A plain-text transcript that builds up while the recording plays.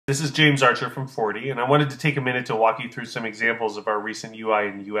This is James Archer from 40, and I wanted to take a minute to walk you through some examples of our recent UI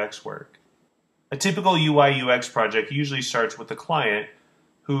and UX work. A typical UI UX project usually starts with the client,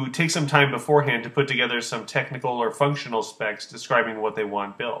 who takes some time beforehand to put together some technical or functional specs describing what they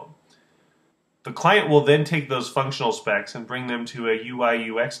want built. The client will then take those functional specs and bring them to a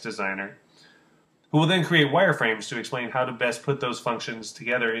UI UX designer, who will then create wireframes to explain how to best put those functions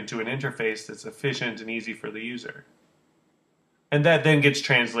together into an interface that's efficient and easy for the user. And that then gets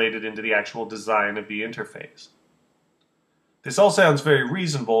translated into the actual design of the interface. This all sounds very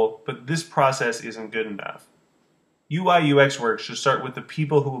reasonable, but this process isn't good enough. UI UX work should start with the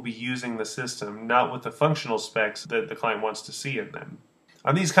people who will be using the system, not with the functional specs that the client wants to see in them.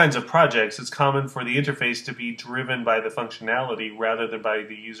 On these kinds of projects, it's common for the interface to be driven by the functionality rather than by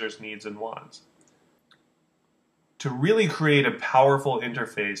the user's needs and wants. To really create a powerful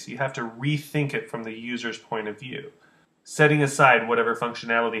interface, you have to rethink it from the user's point of view, setting aside whatever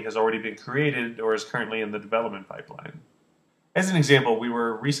functionality has already been created or is currently in the development pipeline. As an example, we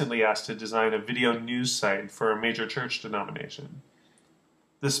were recently asked to design a video news site for a major church denomination.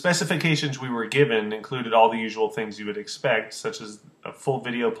 The specifications we were given included all the usual things you would expect, such as a full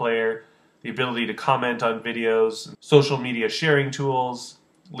video player, the ability to comment on videos, social media sharing tools,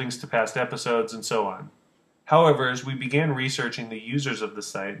 links to past episodes, and so on. However, as we began researching the users of the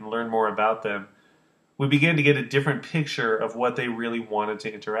site and learn more about them, we began to get a different picture of what they really wanted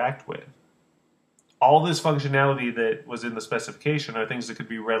to interact with. All this functionality that was in the specification are things that could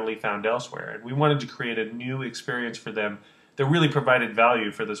be readily found elsewhere, and we wanted to create a new experience for them that really provided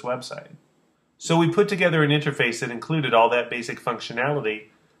value for this website. So we put together an interface that included all that basic functionality,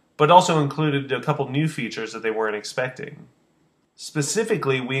 but also included a couple new features that they weren't expecting.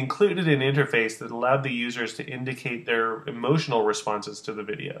 Specifically, we included an interface that allowed the users to indicate their emotional responses to the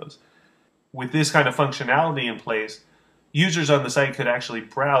videos. With this kind of functionality in place, users on the site could actually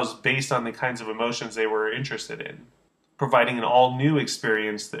browse based on the kinds of emotions they were interested in, providing an all-new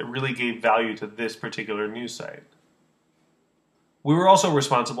experience that really gave value to this particular news site. We were also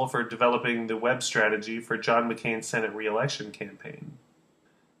responsible for developing the web strategy for John McCain's Senate re-election campaign.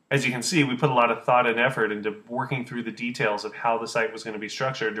 As you can see, we put a lot of thought and effort into working through the details of how the site was going to be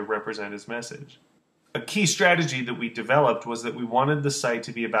structured to represent his message. A key strategy that we developed was that we wanted the site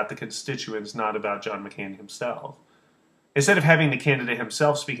to be about the constituents, not about John McCain himself. Instead of having the candidate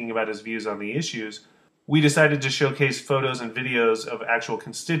himself speaking about his views on the issues, we decided to showcase photos and videos of actual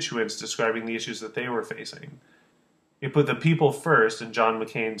constituents describing the issues that they were facing. It put the people first and John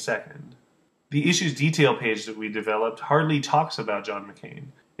McCain second. The issues detail page that we developed hardly talks about John McCain.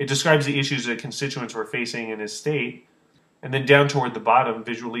 It describes the issues that constituents were facing in his state, and then down toward the bottom,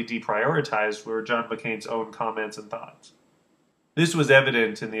 visually deprioritized, were John McCain's own comments and thoughts. This was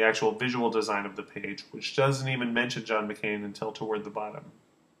evident in the actual visual design of the page, which doesn't even mention John McCain until toward the bottom.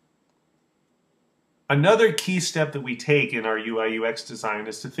 Another key step that we take in our UI UX design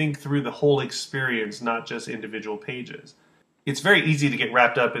is to think through the whole experience, not just individual pages. It's very easy to get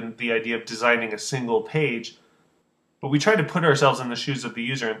wrapped up in the idea of designing a single page, but we try to put ourselves in the shoes of the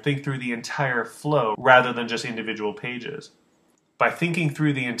user and think through the entire flow rather than just individual pages. By thinking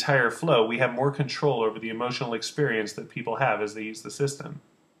through the entire flow, we have more control over the emotional experience that people have as they use the system.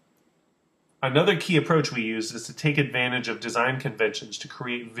 Another key approach we use is to take advantage of design conventions to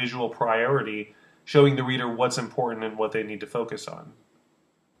create visual priority, showing the reader what's important and what they need to focus on.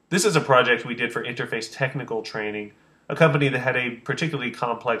 This is a project we did for Interface Technical Training, a company that had a particularly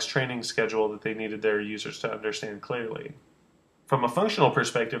complex training schedule that they needed their users to understand clearly. From a functional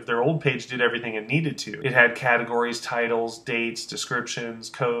perspective, their old page did everything it needed to. It had categories, titles, dates, descriptions,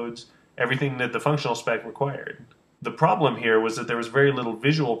 codes, everything that the functional spec required. The problem here was that there was very little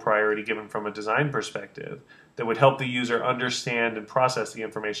visual priority given from a design perspective that would help the user understand and process the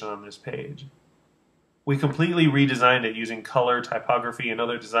information on this page. We completely redesigned it using color, typography, and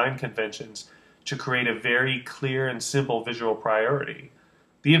other design conventions to create a very clear and simple visual priority.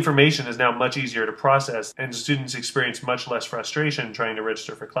 The information is now much easier to process, and students experience much less frustration trying to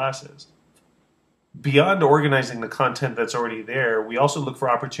register for classes. Beyond organizing the content that's already there, we also look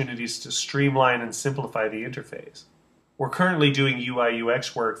for opportunities to streamline and simplify the interface. We're currently doing UI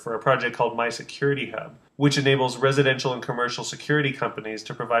UX work for a project called My Security Hub, which enables residential and commercial security companies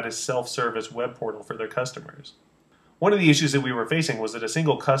to provide a self-service web portal for their customers. One of the issues that we were facing was that a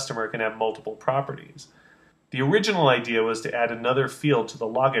single customer can have multiple properties. The original idea was to add another field to the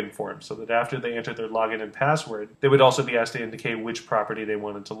login form so that after they entered their login and password, they would also be asked to indicate which property they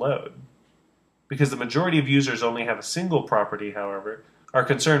wanted to load. Because the majority of users only have a single property, however, our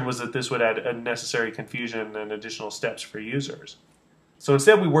concern was that this would add unnecessary confusion and additional steps for users. So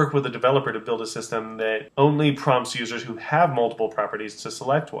instead, we work with a developer to build a system that only prompts users who have multiple properties to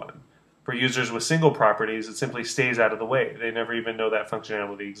select one. For users with single properties, it simply stays out of the way. They never even know that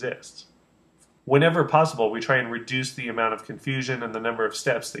functionality exists. Whenever possible, we try and reduce the amount of confusion and the number of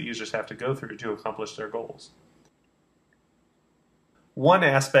steps that users have to go through to accomplish their goals. One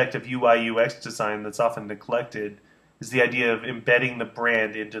aspect of UI/UX design that's often neglected is the idea of embedding the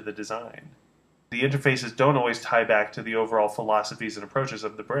brand into the design. The interfaces don't always tie back to the overall philosophies and approaches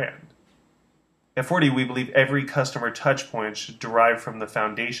of the brand. At 4D, we believe every customer touchpoint should derive from the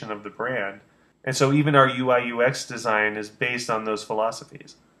foundation of the brand, and so even our UI/UX design is based on those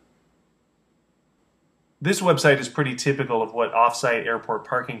philosophies. This website is pretty typical of what off-site airport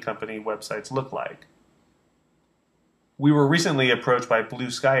parking company websites look like. We were recently approached by Blue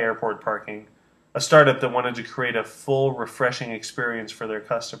Sky Airport Parking, a startup that wanted to create a full, refreshing experience for their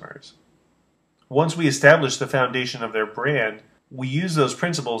customers. Once we established the foundation of their brand, we use those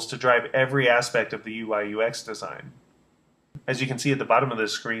principles to drive every aspect of the UI/UX design. As you can see at the bottom of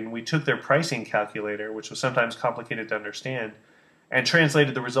this screen, we took their pricing calculator, which was sometimes complicated to understand, and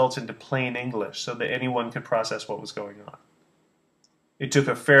translated the results into plain English so that anyone could process what was going on. It took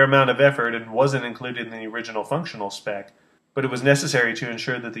a fair amount of effort and wasn't included in the original functional spec, but it was necessary to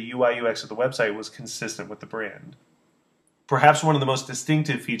ensure that the UI/UX of the website was consistent with the brand. Perhaps one of the most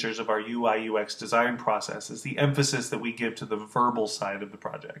distinctive features of our UI/UX design process is the emphasis that we give to the verbal side of the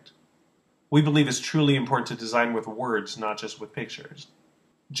project. We believe it's truly important to design with words, not just with pictures.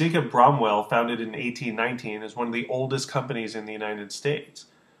 Jacob Bromwell, founded in 1819, is one of the oldest companies in the United States.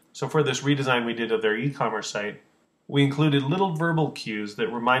 So for this redesign we did of their e-commerce site, we included little verbal cues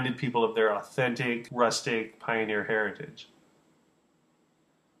that reminded people of their authentic, rustic, pioneer heritage.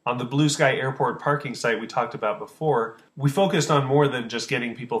 On the Blue Sky Airport parking site we talked about before, we focused on more than just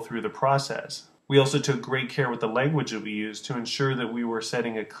getting people through the process. We also took great care with the language that we used to ensure that we were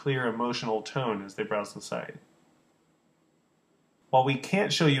setting a clear emotional tone as they browsed the site. While we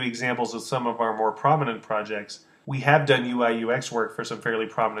can't show you examples of some of our more prominent projects, we have done UI/UX work for some fairly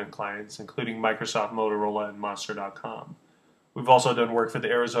prominent clients, including Microsoft, Motorola, and Monster.com. We've also done work for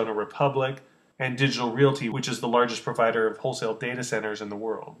the Arizona Republic, and Digital Realty, which is the largest provider of wholesale data centers in the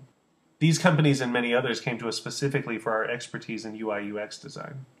world. These companies and many others came to us specifically for our expertise in UI/UX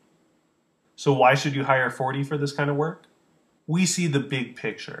design. So why should you hire 4D for this kind of work? We see the big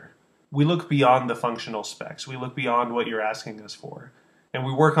picture. We look beyond the functional specs. We look beyond what you're asking us for. And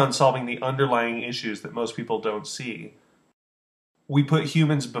we work on solving the underlying issues that most people don't see. We put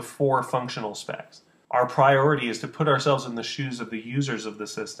humans before functional specs. Our priority is to put ourselves in the shoes of the users of the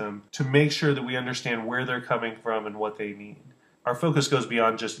system to make sure that we understand where they're coming from and what they need. Our focus goes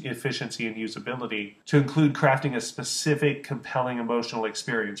beyond just efficiency and usability to include crafting a specific, compelling emotional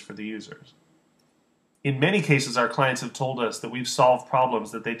experience for the users. In many cases, our clients have told us that we've solved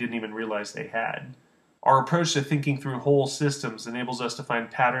problems that they didn't even realize they had. Our approach to thinking through whole systems enables us to find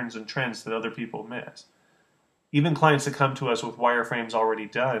patterns and trends that other people miss. Even clients that come to us with wireframes already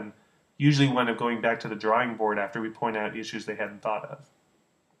done usually wind up going back to the drawing board after we point out issues they hadn't thought of.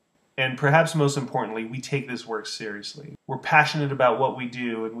 And perhaps most importantly, we take this work seriously. We're passionate about what we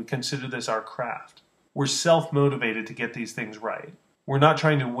do, and we consider this our craft. We're self-motivated to get these things right. We're not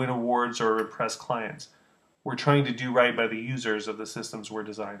trying to win awards or impress clients. We're trying to do right by the users of the systems we're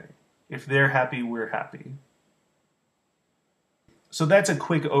designing. If they're happy, we're happy. So that's a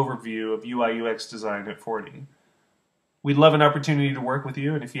quick overview of UI/UX design at 4D. We'd love an opportunity to work with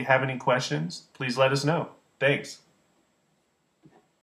you, and if you have any questions, please let us know. Thanks.